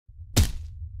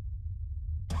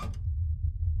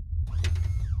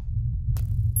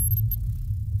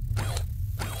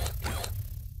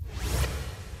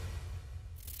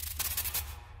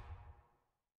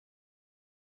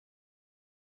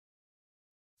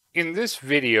In this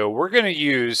video, we're going to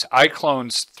use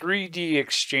iClone's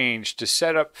 3DXchange to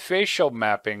set up facial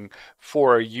mapping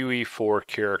for a UE4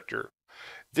 character.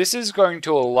 This is going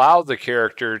to allow the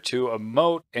character to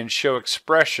emote and show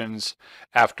expressions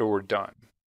after we're done.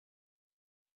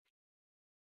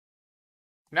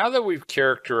 Now that we've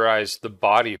characterized the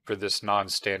body for this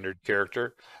non-standard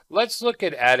character, let's look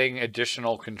at adding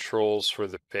additional controls for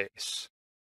the face.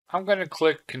 I'm going to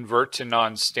click Convert to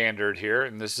Non-Standard here,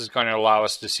 and this is going to allow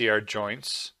us to see our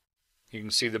joints. You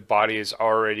can see the body is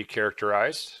already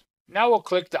characterized. Now we'll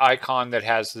click the icon that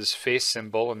has this face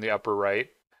symbol in the upper right,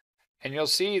 and you'll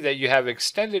see that you have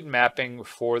extended mapping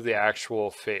for the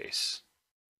actual face.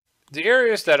 The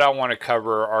areas that I want to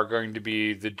cover are going to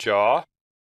be the jaw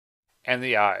and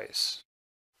the eyes.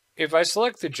 If I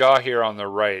select the jaw here on the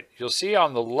right, you'll see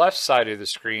on the left side of the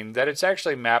screen that it's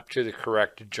actually mapped to the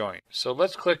correct joint. So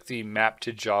let's click the Map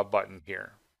to Jaw button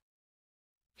here.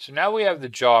 So now we have the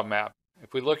jaw map.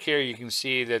 If we look here, you can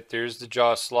see that there's the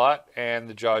jaw slot and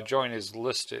the jaw joint is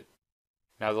listed.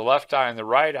 Now the left eye and the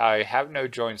right eye have no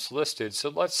joints listed, so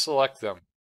let's select them.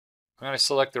 I'm going to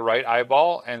select the right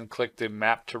eyeball and click the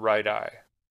Map to Right Eye.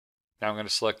 Now I'm going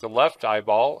to select the left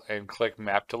eyeball and click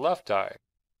Map to Left Eye.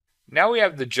 Now we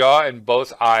have the jaw and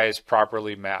both eyes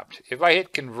properly mapped. If I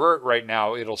hit Convert right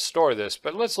now, it'll store this,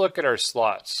 but let's look at our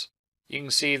slots. You can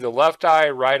see the left eye,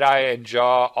 right eye, and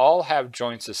jaw all have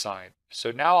joints assigned.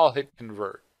 So now I'll hit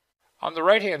Convert. On the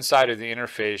right-hand side of the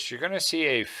interface, you're going to see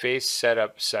a Face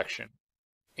Setup section.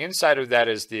 Inside of that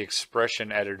is the Expression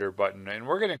Editor button, and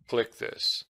we're going to click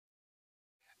this.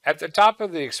 At the top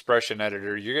of the Expression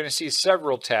Editor, you're going to see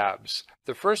several tabs.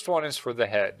 The first one is for the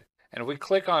head. And if we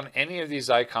click on any of these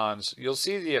icons, you'll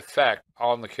see the effect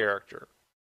on the character.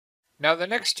 Now the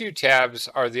next two tabs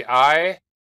are the eye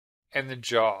and the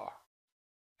jaw.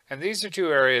 And these are two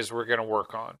areas we're going to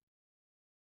work on.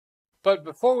 But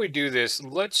before we do this,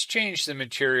 let's change the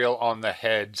material on the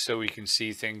head so we can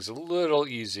see things a little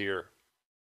easier.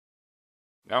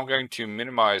 Now I'm going to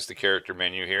minimize the character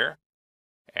menu here.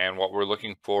 And what we're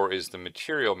looking for is the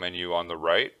material menu on the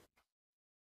right.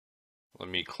 Let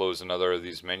me close another of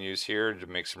these menus here to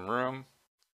make some room.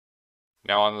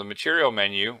 Now on the material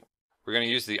menu, we're going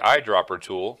to use the eyedropper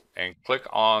tool and click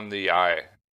on the eye.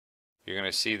 You're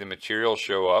going to see the material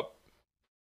show up.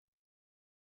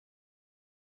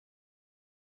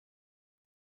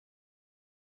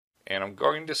 And I'm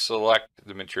going to select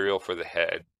the material for the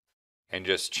head and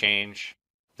just change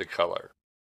the color.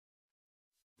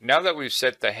 Now that we've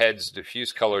set the head's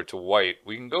diffuse color to white,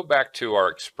 we can go back to our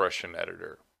expression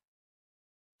editor.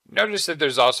 Notice that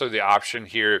there's also the option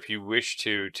here, if you wish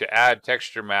to add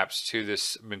texture maps to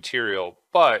this material,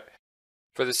 but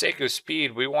for the sake of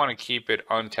speed, we want to keep it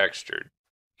untextured.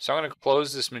 So I'm going to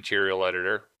close this material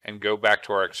editor and go back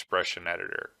to our expression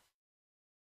editor.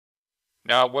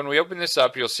 Now, when we open this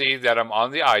up, you'll see that I'm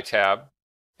on the eye tab,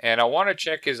 and I want to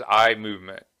check his eye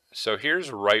movement. So here's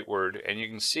rightward, and you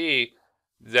can see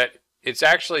that it's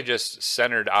actually just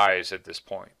centered eyes at this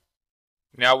point.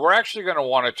 Now we're actually going to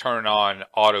want to turn on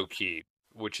auto key,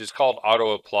 which is called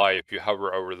auto apply if you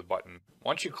hover over the button.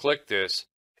 Once you click this,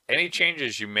 any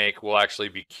changes you make will actually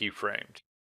be keyframed.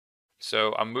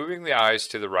 So I'm moving the eyes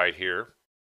to the right here.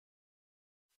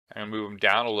 I'm going to move them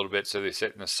down a little bit so they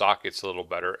sit in the sockets a little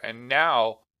better. And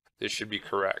now this should be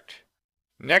correct.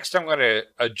 Next, I'm going to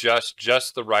adjust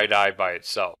just the right eye by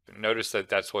itself. And notice that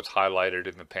that's what's highlighted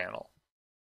in the panel.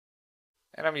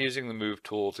 And I'm using the move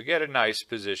tool to get a nice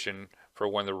position for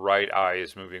when the right eye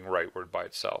is moving rightward by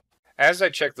itself. As I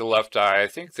check the left eye, I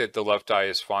think that the left eye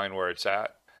is fine where it's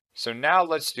at. So now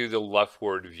let's do the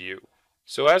leftward view.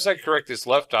 So as I correct this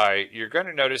left eye, you're going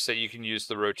to notice that you can use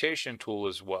the rotation tool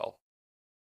as well.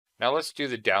 Now let's do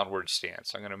the downward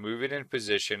stance. I'm going to move it in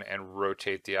position and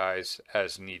rotate the eyes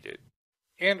as needed.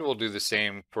 And we'll do the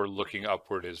same for looking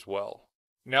upward as well.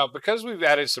 Now, because we've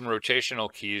added some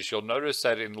rotational keys, you'll notice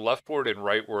that in leftward and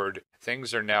rightward,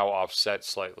 things are now offset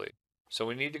slightly. So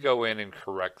we need to go in and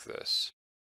correct this.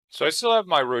 So I still have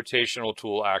my rotational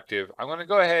tool active. I'm going to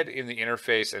go ahead in the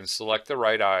interface and select the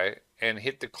right eye and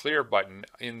hit the clear button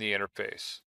in the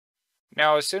interface.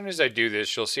 Now, as soon as I do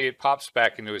this, you'll see it pops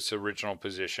back into its original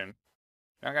position.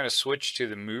 Now I'm going to switch to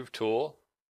the move tool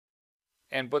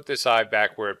and put this eye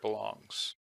back where it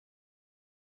belongs.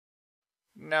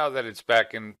 Now that it's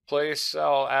back in place,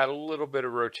 I'll add a little bit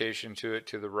of rotation to it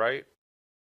to the right.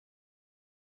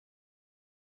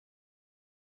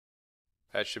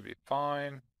 That should be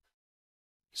fine.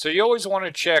 So you always want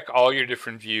to check all your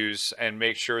different views and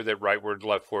make sure that rightward,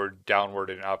 leftward, downward,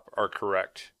 and up are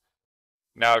correct.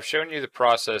 Now I've shown you the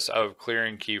process of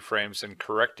clearing keyframes and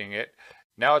correcting it.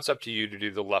 Now it's up to you to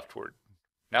do the leftward.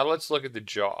 Now let's look at the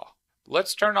jaw.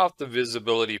 Let's turn off the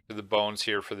visibility for the bones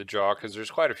here for the jaw because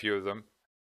there's quite a few of them.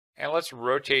 And let's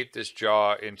rotate this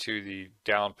jaw into the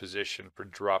down position for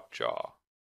drop jaw.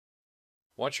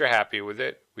 Once you're happy with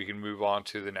it, we can move on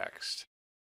to the next.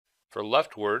 For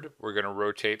leftward, we're going to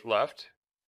rotate left.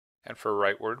 And for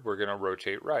rightward, we're going to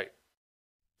rotate right.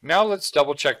 Now let's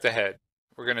double check the head.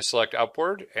 We're going to select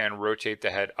upward and rotate the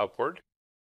head upward.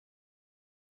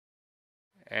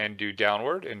 And do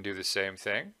downward and do the same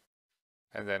thing.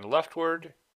 And then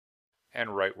leftward and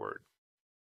rightward.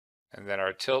 And then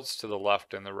our tilts to the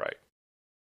left and the right.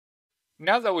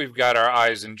 Now that we've got our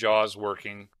eyes and jaws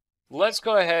working, let's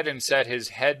go ahead and set his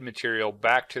head material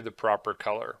back to the proper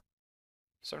color.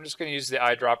 So I'm just going to use the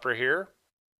eyedropper here.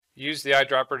 Use the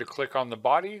eyedropper to click on the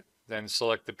body, then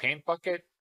select the paint bucket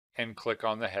and click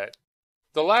on the head.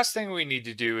 The last thing we need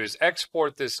to do is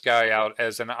export this guy out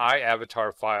as an eye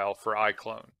avatar file for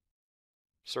iClone.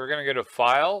 So we're going to go to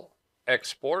File,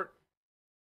 Export,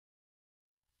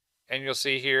 and you'll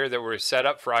see here that we're set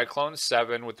up for iClone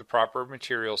 7 with the proper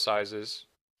material sizes.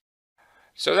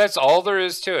 So that's all there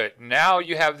is to it. Now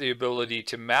you have the ability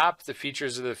to map the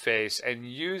features of the face and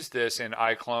use this in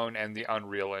iClone and the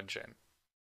Unreal Engine.